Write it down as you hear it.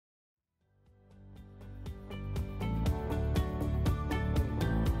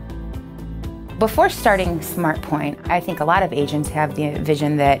Before starting Smartpoint, I think a lot of agents have the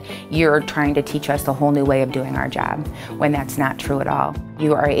vision that you're trying to teach us a whole new way of doing our job, when that's not true at all.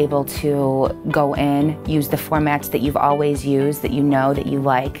 You are able to go in, use the formats that you've always used, that you know, that you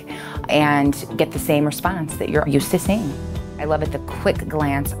like, and get the same response that you're used to seeing. I love it, the quick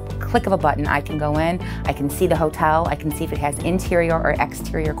glance, click of a button, I can go in, I can see the hotel, I can see if it has interior or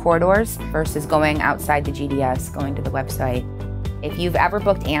exterior corridors versus going outside the GDS, going to the website. If you've ever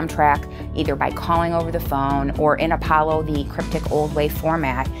booked Amtrak, either by calling over the phone or in Apollo, the cryptic old way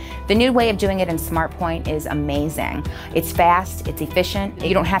format, the new way of doing it in Smartpoint is amazing. It's fast, it's efficient.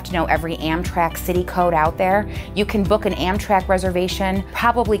 You don't have to know every Amtrak city code out there. You can book an Amtrak reservation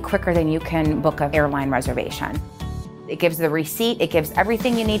probably quicker than you can book an airline reservation. It gives the receipt, it gives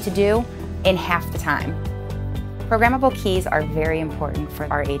everything you need to do in half the time. Programmable keys are very important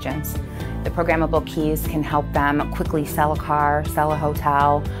for our agents. The programmable keys can help them quickly sell a car, sell a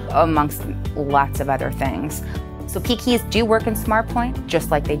hotel, amongst lots of other things. So key keys do work in Smartpoint just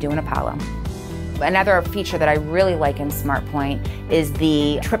like they do in Apollo. Another feature that I really like in Smartpoint is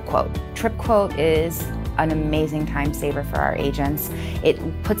the trip quote. Trip quote is an amazing time saver for our agents. It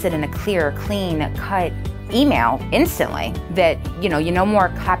puts it in a clear, clean, cut email instantly that, no more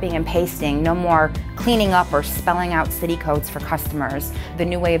copying and pasting, no more cleaning up or spelling out city codes for customers. The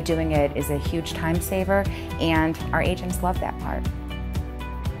new way of doing it is a huge time saver, and our agents love that part.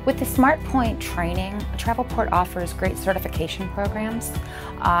 With the Smartpoint training, Travelport offers great certification programs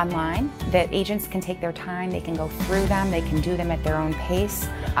online that agents can take their time, they can go through them, they can do them at their own pace.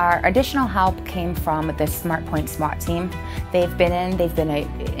 Our additional help came from the Smartpoint SWAT team. They've been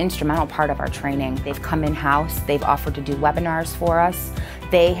an instrumental part of our training. They've come in-house, they've offered to do webinars for us.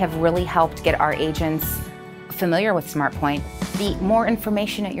 They have really helped get our agents familiar with Smartpoint. The more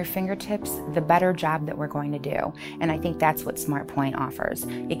information at your fingertips, the better job that we're going to do. And I think that's what Smartpoint offers.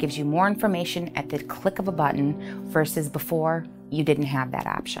 It gives you more information at the click of a button versus before you didn't have that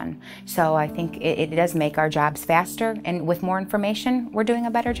option. So I think it does make our jobs faster, and with more information, we're doing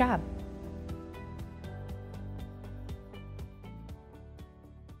a better job.